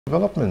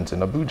Development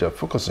in Abuja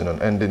focusing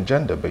on ending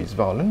gender-based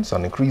violence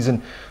and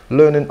increasing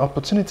learning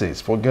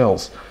opportunities for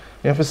girls.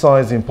 He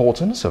emphasized the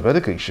importance of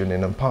education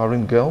in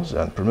empowering girls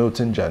and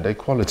promoting gender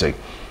equality.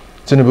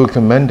 Tinubu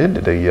commended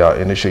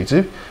the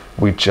initiative,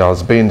 which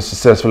has been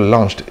successfully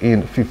launched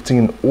in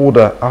 15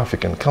 other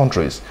African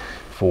countries,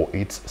 for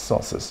its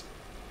success.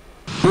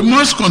 We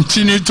must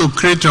continue to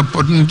create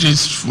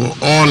opportunities for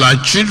all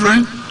our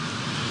children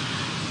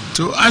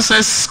to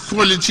access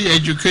quality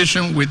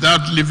education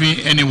without leaving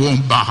anyone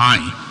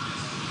behind,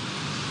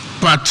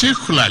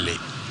 particularly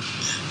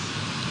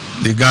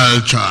the girl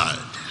child.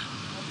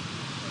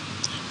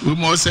 We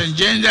must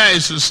engender a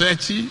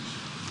society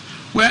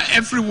where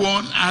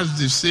everyone has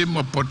the same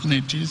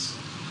opportunities,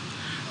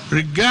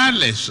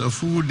 regardless of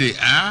who they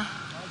are,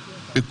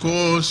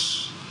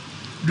 because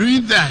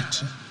doing that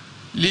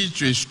leads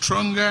to a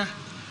stronger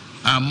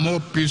and more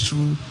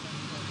peaceful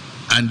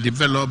and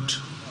developed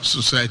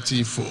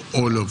society for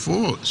all of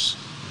us.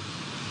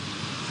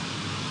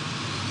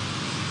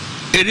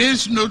 It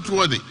is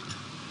noteworthy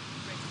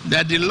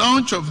that the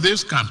launch of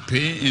this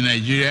campaign in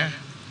Nigeria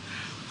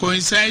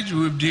coincides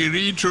with the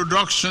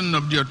reintroduction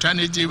of the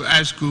alternative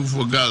high school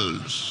for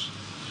girls,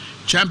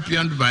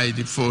 championed by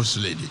the First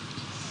Lady.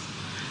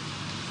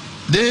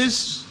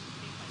 This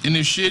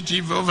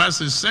initiative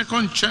offers a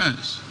second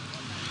chance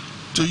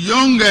to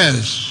young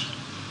girls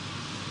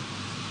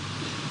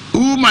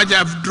who might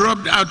have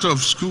dropped out of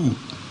school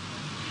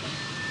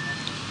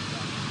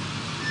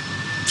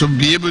to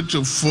be able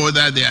to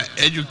further their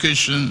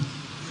education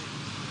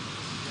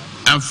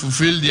and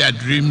fulfill their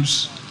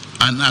dreams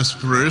and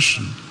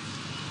aspirations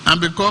and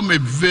become a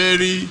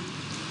very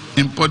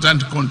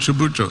important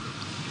contributor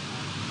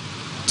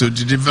to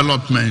the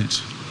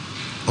development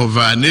of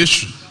our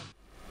nation.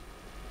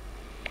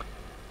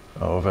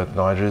 Over at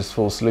Nigeria's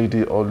First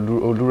Lady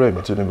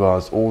Oluremi Tinubu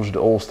has urged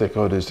all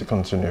stakeholders to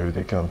continue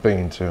the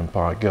campaign to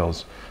empower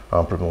girls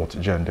and promote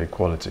gender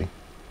equality.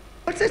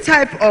 What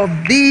type of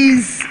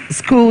these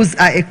schools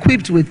are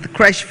equipped with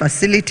creche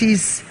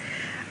facilities,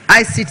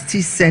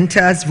 ICT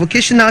centers,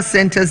 vocational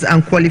centers,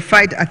 and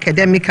qualified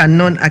academic and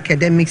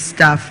non-academic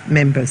staff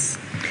members.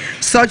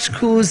 Such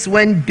schools,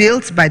 when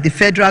built by the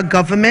federal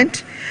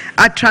government,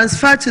 are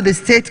transferred to the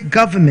state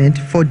government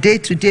for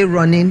day-to-day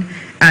running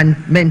and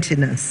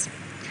maintenance.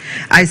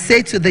 I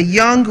say to the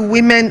young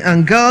women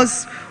and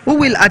girls who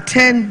will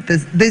attend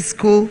this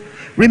school,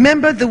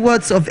 remember the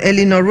words of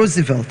Eleanor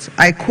Roosevelt.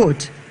 I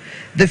quote,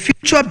 "The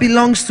future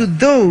belongs to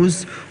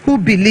those who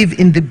believe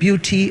in the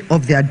beauty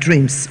of their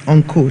dreams,"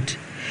 unquote.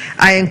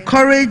 I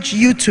encourage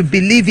you to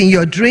believe in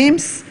your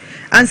dreams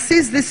and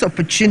seize this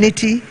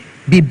opportunity.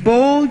 Be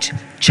bold,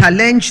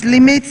 challenge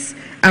limits,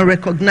 and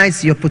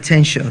recognize your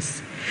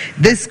potentials.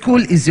 This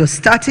school is your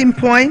starting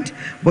point,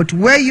 but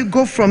where you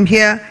go from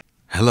here.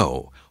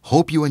 Hello.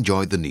 Hope you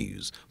enjoyed the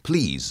news.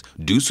 Please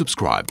do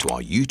subscribe to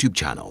our YouTube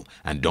channel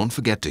and don't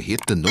forget to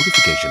hit the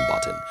notification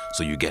button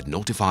so you get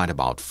notified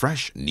about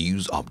fresh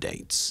news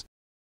updates.